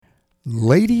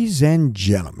Ladies and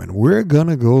gentlemen, we're going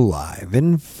to go live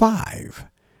in 5,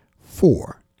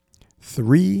 4,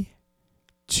 3,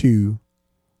 2,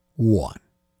 1.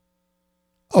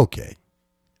 Okay,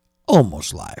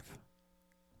 almost live.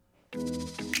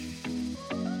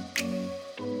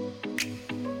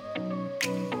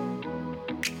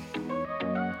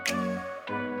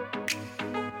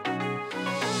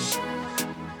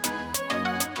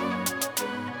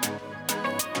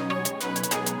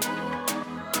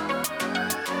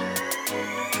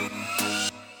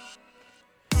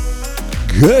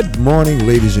 Good morning,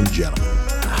 ladies and gentlemen.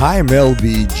 I'm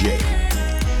LBJ.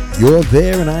 You're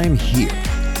there and I'm here,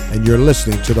 and you're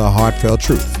listening to the Heartfelt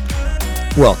Truth.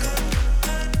 Welcome.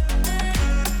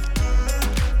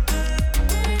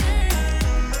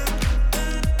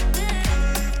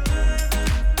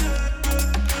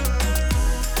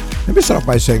 Let me start off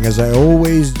by saying, as I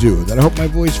always do, that I hope my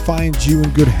voice finds you in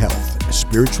good health,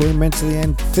 spiritually, mentally,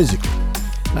 and physically.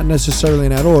 Not necessarily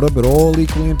in that order, but all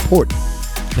equally important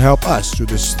to help us through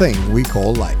this thing we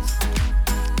call life.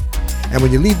 And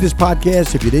when you leave this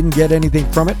podcast, if you didn't get anything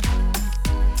from it,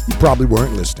 you probably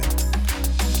weren't listening.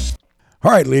 All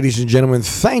right, ladies and gentlemen,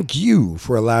 thank you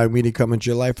for allowing me to come into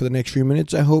your life for the next few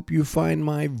minutes. I hope you find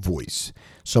my voice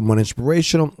somewhat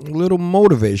inspirational, a little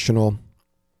motivational,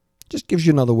 just gives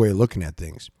you another way of looking at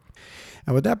things.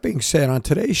 And with that being said, on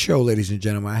today's show, ladies and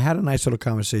gentlemen, I had a nice little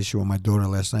conversation with my daughter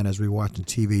last night as we were watching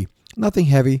TV. Nothing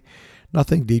heavy,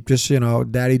 nothing deep, just,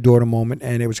 daddy-daughter moment,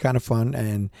 and it was kind of fun.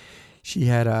 And she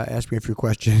had asked me a few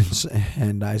questions,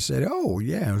 and I said, oh,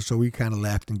 yeah. So we kind of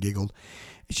laughed and giggled.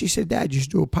 And she said, Dad, you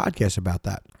should do a podcast about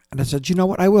that. And I said, you know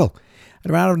what, I will.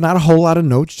 Not a whole lot of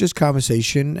notes, just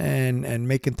conversation and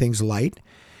making things light.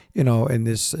 In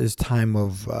this time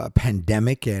of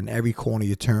pandemic, and every corner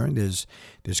you turn, there's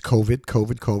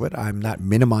COVID. I'm not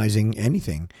minimizing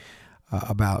anything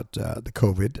about the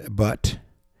COVID, but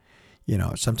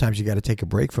sometimes you got to take a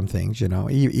break from things,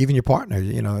 even your partner,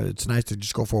 it's nice to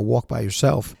just go for a walk by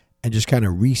yourself and just kind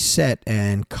of reset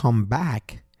and come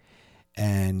back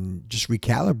and just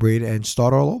recalibrate and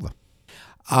start all over.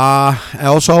 I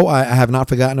have not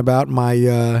forgotten about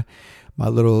my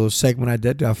little segment I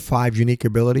did, 5 unique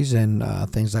abilities and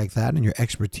things like that, and your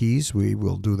expertise. We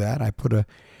will do that. I put a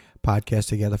podcast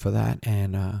together for that,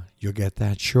 and you'll get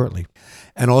that shortly.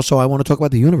 And also, I want to talk about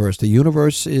the universe. The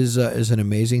universe is an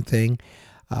amazing thing.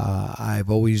 I've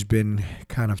always been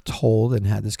kind of told and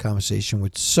had this conversation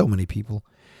with so many people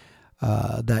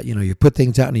that, you put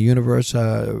things out in the universe.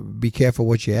 Be careful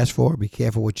what you ask for. Be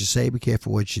careful what you say. Be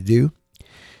careful what you do,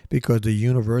 because the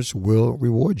universe will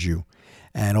reward you.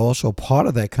 And also part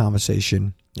of that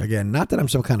conversation, again, not that I'm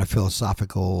some kind of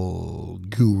philosophical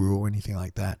guru or anything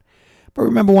like that, but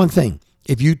remember one thing.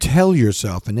 If you tell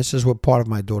yourself, and this is what part of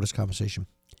my daughter's conversation,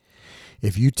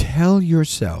 if you tell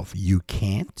yourself you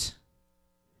can't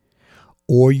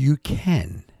or you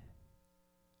can,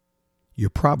 you're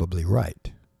probably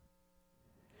right.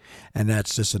 And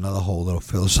that's just another whole little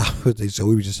philosophical thing. So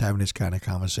we were just having this kind of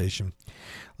conversation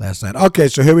last night. Okay,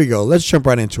 so here we go. Let's jump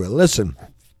right into it. Listen.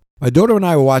 My daughter and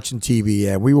I were watching TV,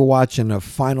 and we were watching a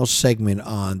final segment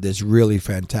on this really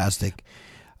fantastic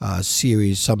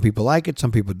series. Some people like it,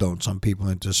 some people don't. Some people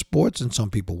are into sports, and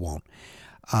some people won't.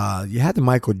 You had the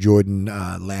Michael Jordan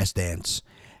Last Dance,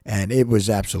 and it was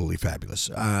absolutely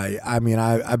fabulous. I've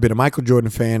been a Michael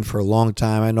Jordan fan for a long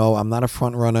time. I know I'm not a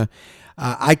front runner.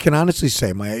 I can honestly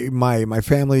say my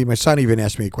family, my son even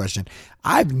asked me a question.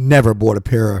 I've never bought a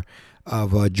pair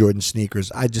of Jordan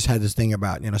sneakers. I just had this thing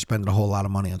about, spending a whole lot of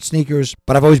money on sneakers,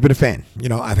 but I've always been a fan.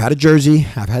 I've had a jersey,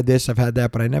 I've had this, I've had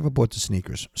that, but I never bought the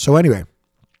sneakers. So anyway,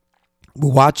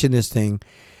 we're watching this thing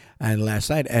and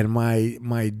last night, and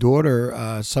my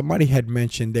daughter, somebody had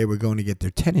mentioned they were going to get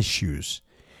their tennis shoes.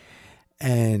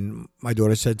 And my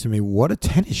daughter said to me, what are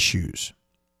tennis shoes?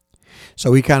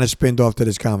 So we kind of spinned off to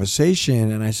this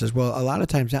conversation, and I says, well, a lot of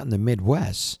times out in the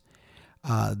Midwest,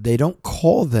 they don't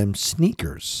call them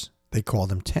sneakers. They call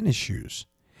them tennis shoes.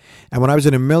 And when I was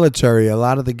in the military, a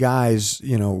lot of the guys,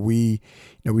 we'd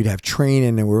have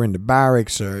training and we're in the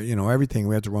barracks or, everything.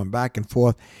 We had to run back and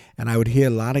forth. And I would hear a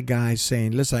lot of guys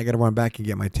saying, listen, I got to run back and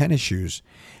get my tennis shoes.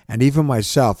 And even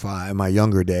myself, in my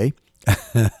younger day,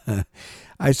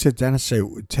 I sit down and say,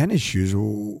 tennis shoes?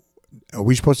 Are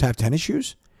we supposed to have tennis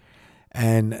shoes?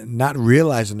 And not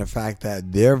realizing the fact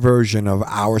that their version of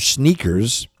our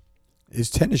sneakers is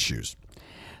tennis shoes.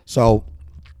 So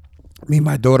me and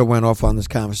my daughter went off on this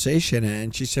conversation,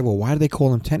 and she said, well, why do they call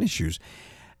them tennis shoes?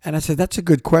 And I said, that's a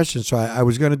good question. So I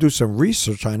was going to do some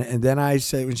research on it. And then I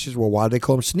said, and she said, well, why do they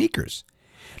call them sneakers?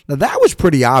 Now, that was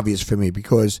pretty obvious for me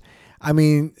because I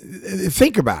mean,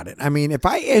 think about it. I mean, if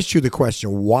I asked you the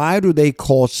question, why do they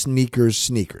call sneakers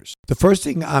sneakers? The first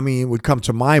thing, would come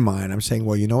to my mind. I'm saying,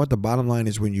 well, you know what? The bottom line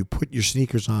is when you put your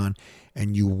sneakers on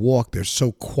and you walk, they're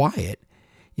so quiet.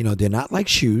 They're not like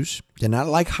shoes. They're not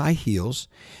like high heels.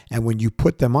 And when you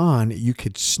put them on, you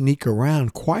could sneak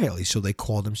around quietly. So they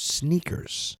call them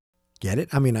sneakers. Get it?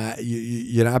 I mean,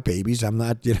 you're not babies. I'm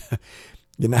not, you're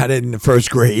not in the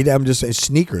first grade. I'm just saying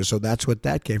sneakers. So that's what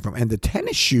that came from. And the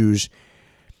tennis shoes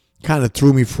kind of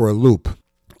threw me for a loop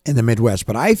in the Midwest.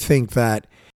 But I think that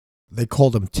they call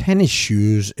them tennis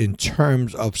shoes in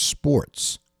terms of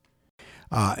sports.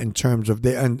 In terms of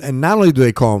and not only do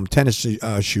they call them tennis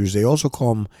shoes, they also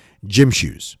call them gym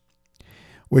shoes,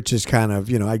 which is kind of,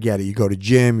 I get it. You go to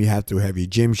gym, you have to have your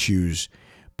gym shoes,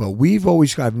 but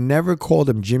I've never called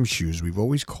them gym shoes. We've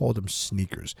always called them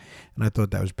sneakers, and I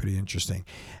thought that was pretty interesting.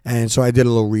 And so I did a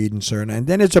little reading, sir, and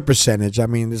then it's a percentage. I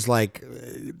mean, there's like,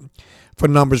 for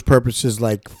numbers purposes,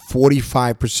 like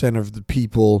 45% of the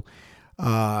people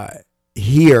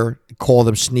here call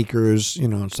them sneakers,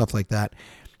 and stuff like that.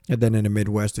 And then in the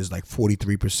Midwest, there's like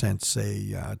 43%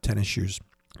 say tennis shoes.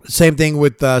 Same thing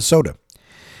with soda.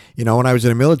 When I was in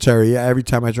the military, every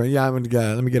time I tried,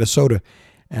 let me get a soda.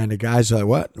 And the guys are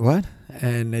like, what?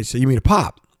 And they say, you mean a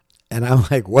pop? And I'm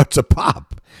like, what's a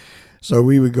pop? So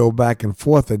we would go back and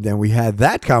forth. And then we had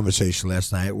that conversation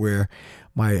last night where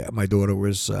my daughter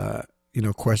was,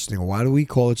 questioning, why do we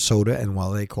call it soda and why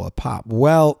do they call it pop?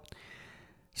 Well,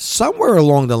 somewhere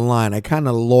along the line, I kind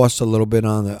of lost a little bit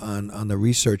on the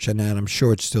research on that. I'm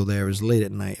sure it's still there. It was late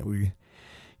at night. We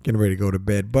getting ready to go to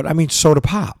bed. But, soda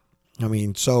pop.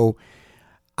 So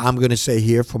I'm going to say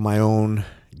here for my own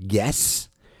guess,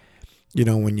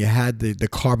 when you had the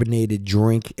carbonated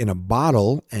drink in a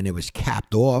bottle and it was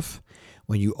capped off,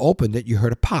 when you opened it, you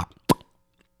heard a pop.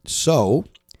 So,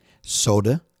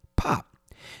 soda pop.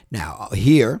 Now,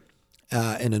 here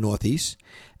in the Northeast,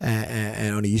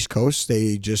 and on the East Coast,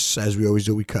 they just, as we always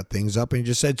do, we cut things up and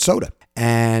just said soda.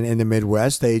 And in the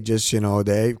Midwest, they just,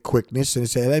 they quickness and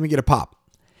say, let me get a pop.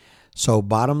 So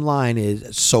bottom line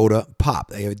is soda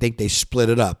pop. I think they split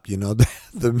it up.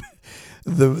 The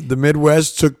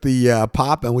Midwest took the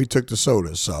pop and we took the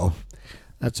soda. So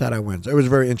that's how that went. It was a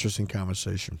very interesting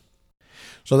conversation.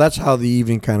 So that's how the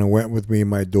evening kind of went with me and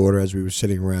my daughter as we were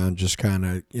sitting around, just kind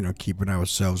of, keeping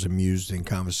ourselves amused in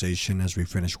conversation as we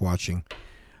finished watching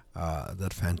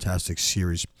that fantastic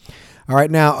series. All right,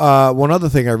 now, one other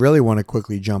thing I really want to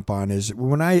quickly jump on is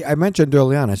when I mentioned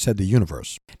early on, I said the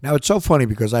universe. Now, it's so funny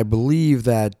because I believe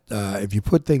that if you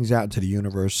put things out into the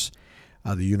universe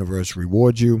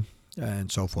rewards you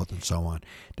and so forth and so on.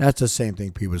 That's the same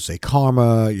thing people say,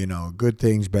 karma, good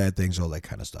things, bad things, all that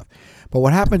kind of stuff. But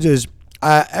what happens is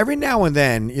every now and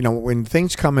then, when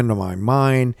things come into my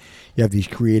mind, you have these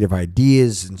creative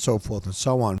ideas and so forth and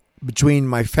so on. Between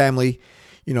my family,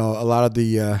 a lot of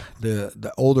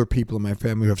the older people in my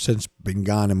family who have since been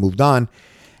gone and moved on,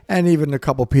 and even a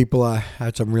couple people, I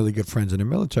had some really good friends in the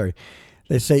military.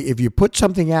 They say if you put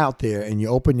something out there and you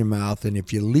open your mouth, and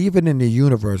if you leave it in the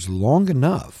universe long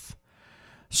enough,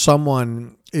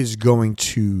 someone is going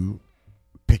to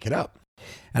pick it up.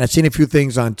 And I've seen a few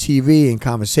things on TV and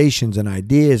conversations and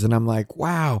ideas, and I'm like,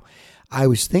 wow, I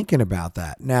was thinking about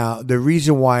that. Now, the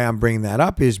reason why I'm bringing that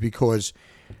up is because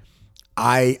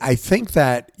I think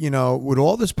that, with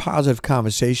all this positive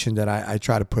conversation that I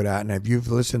try to put out, and if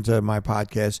you've listened to my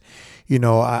podcast,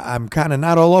 I'm kind of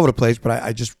not all over the place, but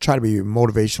I just try to be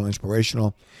motivational,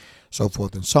 inspirational, so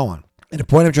forth and so on. And the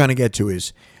point I'm trying to get to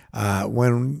is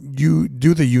when you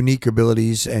do the unique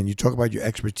abilities and you talk about your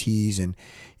expertise and,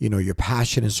 your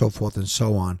passion and so forth and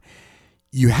so on,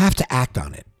 you have to act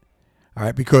on it. All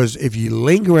right, because if you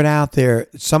linger it out there,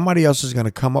 somebody else is going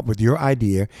to come up with your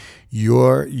idea,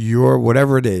 your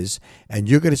whatever it is, and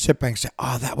you're going to sit back and say,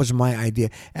 oh, that was my idea.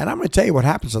 And I'm going to tell you what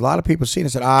happens. A lot of people see it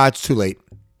and say, it's too late.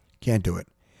 Can't do it.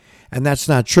 And that's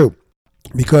not true.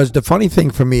 Because the funny thing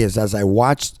for me is as I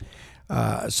watched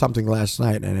something last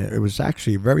night, and it was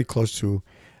actually very close to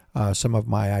some of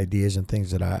my ideas and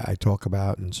things that I talk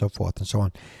about and so forth and so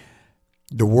on.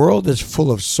 The world is full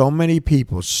of so many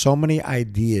people, so many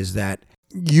ideas that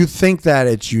you think that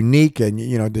it's unique, and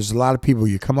there's a lot of people,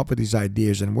 you come up with these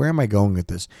ideas, and where am I going with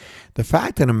this? The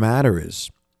fact of the matter is,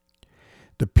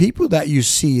 the people that you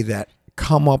see that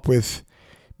come up with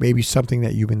maybe something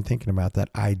that you've been thinking about, that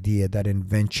idea, that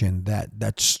invention,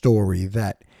 that story,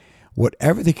 that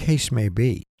whatever the case may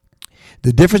be,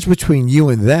 the difference between you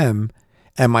and them,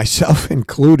 and myself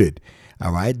included,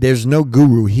 all right, there's no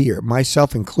guru here,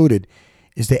 myself included,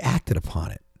 is they acted upon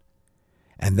it.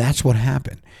 And that's what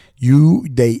happened.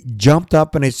 They jumped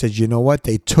up and they said, you know what?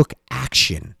 They took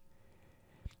action.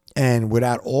 And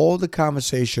without all the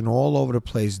conversation all over the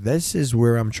place, this is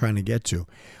where I'm trying to get to.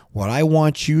 What I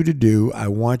want you to do, I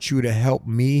want you to help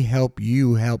me, help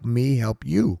you, help me, help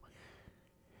you.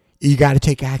 You got to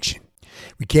take action.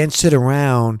 We can't sit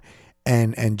around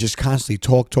and just constantly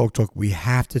talk. We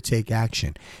have to take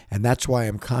action. And that's why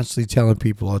I'm constantly telling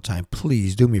people all the time,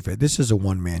 please do me a favor. This is a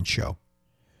one-man show.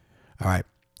 All right.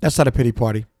 That's not a pity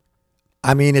party.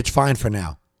 I mean, it's fine for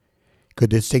now. Could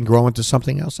this thing grow into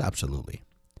something else? Absolutely.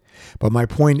 But my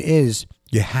point is,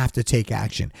 you have to take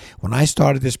action. When I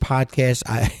started this podcast,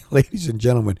 ladies and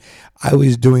gentlemen, I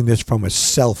was doing this from a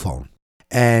cell phone.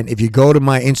 And if you go to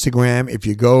my Instagram, if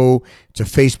you go to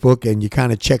Facebook and you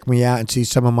kind of check me out and see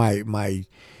some of my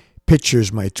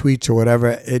pictures, my tweets or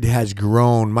whatever, it has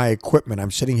grown. My equipment,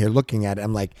 I'm sitting here looking at it.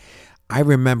 I'm like, I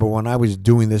remember when I was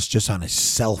doing this just on a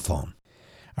cell phone.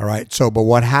 All right. So, but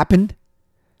what happened?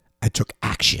 I took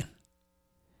action.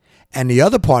 And the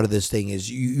other part of this thing is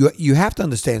you have to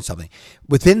understand something.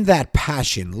 Within that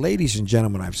passion, ladies and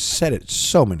gentlemen, I've said it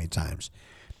so many times,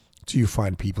 so you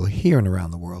find people here and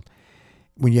around the world.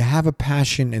 When you have a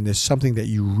passion and there's something that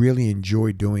you really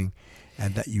enjoy doing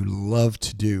and that you love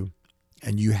to do,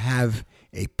 and you have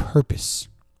a purpose.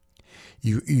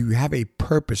 You have a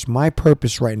purpose. My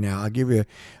purpose right now, I'll give you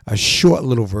a short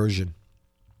little version,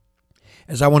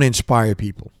 is I want to inspire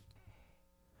people.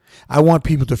 I want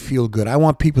people to feel good. I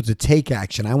want people to take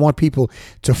action. I want people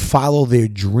to follow their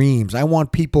dreams. I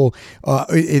want people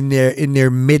in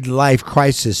their midlife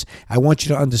crisis. I want you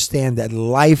to understand that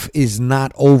life is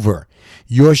not over.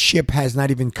 Your ship has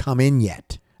not even come in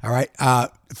yet. All right.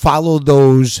 Follow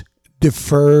those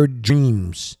deferred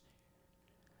dreams,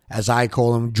 as I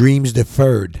call them, dreams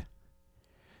deferred.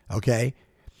 Okay.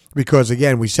 Because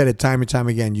again, we said it time and time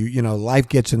again, you know, life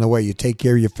gets in the way. You take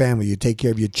care of your family, you take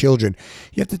care of your children.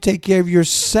 You have to take care of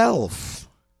yourself.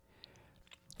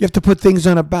 You have to put things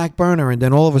on a back burner, and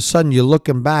then all of a sudden you're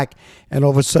looking back, and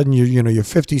all of a sudden you're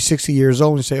 50, 60 years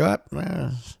old, and you say, oh,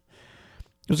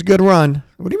 it was a good run.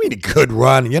 What do you mean a good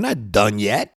run? You're not done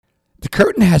yet. The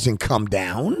curtain hasn't come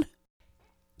down.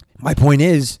 My point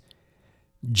is,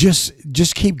 just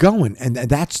keep going, and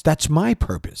that's my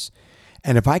purpose.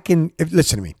 And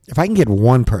listen to me, if I can get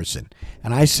one person,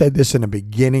 and I said this in the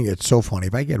beginning, it's so funny.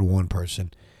 If I get one person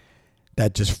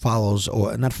that just follows,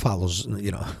 or not follows,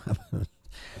 I'm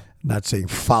not saying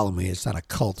follow me, it's not a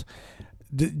cult,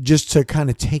 just to kind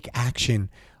of take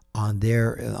action on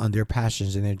their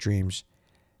passions and their dreams,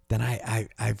 then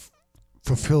I've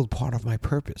fulfilled part of my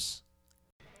purpose.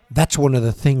 That's one of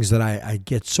the things that I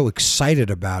get so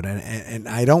excited about. And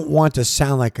I don't want to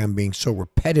sound like I'm being so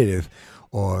repetitive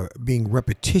or being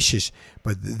repetitious,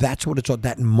 but that's what it's all,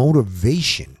 that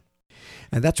motivation.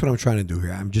 And that's what I'm trying to do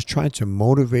here. I'm just trying to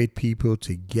motivate people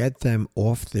to get them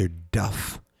off their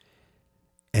duff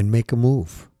and make a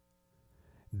move.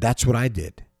 That's what I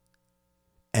did.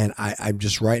 And I'm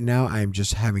just right now, I'm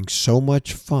just having so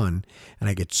much fun, and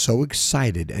I get so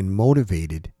excited and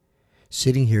motivated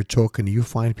sitting here talking to you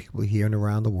fine people here and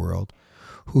around the world,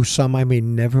 who some I may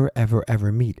never, ever,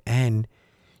 ever meet. And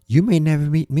you may never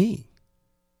meet me.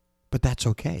 But that's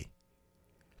okay.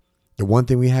 The one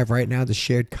thing we have right now, the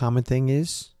shared common thing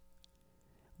is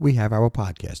we have our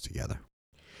podcast together.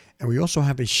 And we also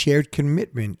have a shared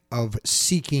commitment of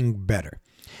seeking better.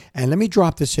 And let me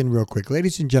drop this in real quick.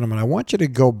 Ladies and gentlemen, I want you to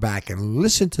go back and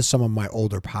listen to some of my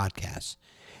older podcasts.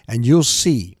 And you'll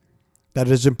see that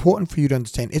it is important for you to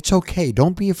understand it's okay.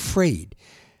 Don't be afraid.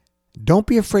 Don't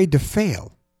be afraid to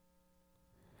fail.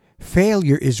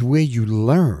 Failure is where you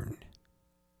learn.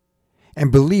 And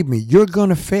believe me, you're going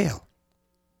to fail.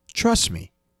 Trust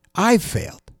me, I've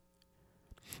failed.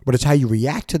 But it's how you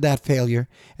react to that failure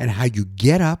and how you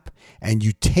get up and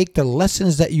you take the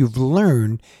lessons that you've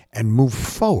learned and move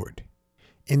forward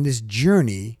in this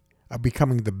journey of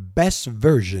becoming the best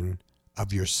version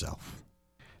of yourself.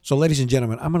 So, ladies and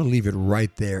gentlemen, I'm going to leave it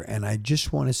right there. And I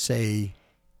just want to say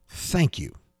thank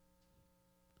you.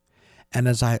 And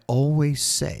as I always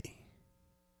say,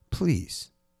 please,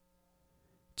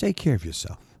 take care of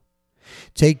yourself.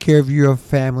 Take care of your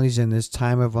families in this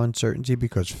time of uncertainty,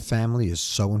 because family is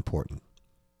so important.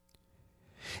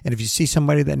 And if you see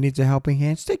somebody that needs a helping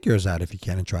hand, stick yours out if you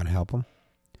can and try to help them.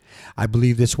 I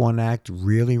believe this one act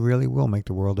really, really will make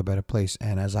the world a better place.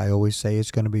 And as I always say,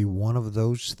 it's going to be one of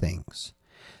those things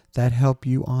that help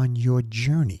you on your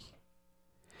journey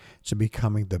to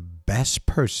becoming the best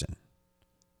person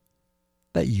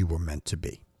that you were meant to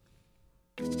be.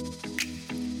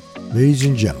 Ladies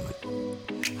and gentlemen,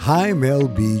 I'm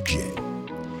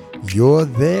LBJ. You're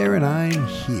there and I'm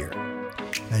here.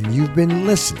 And you've been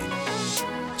listening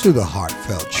to The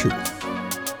Heartfelt Truth.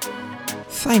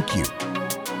 Thank you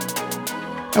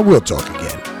and we'll talk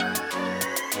again.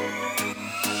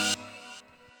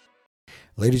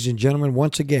 Ladies and gentlemen,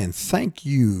 once again, thank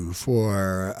you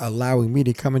for allowing me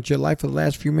to come into your life for the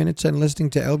last few minutes and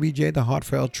listening to LBJ, The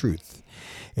Heartfelt Truth.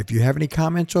 If you have any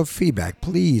comments or feedback,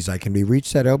 please, I can be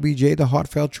reached at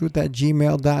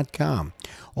lbjtheheartfelttruth@gmail.com.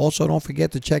 Also, don't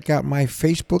forget to check out my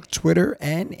Facebook, Twitter,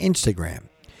 and Instagram.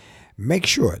 Make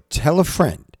sure, tell a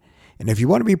friend. And if you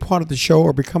want to be part of the show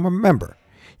or become a member,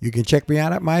 you can check me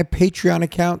out at my Patreon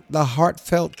account, The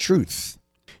Heartfelt Truth.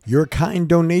 Your kind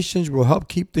donations will help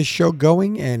keep this show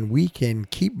going and we can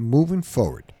keep moving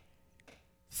forward.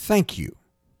 Thank you.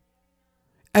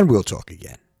 And we'll talk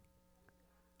again.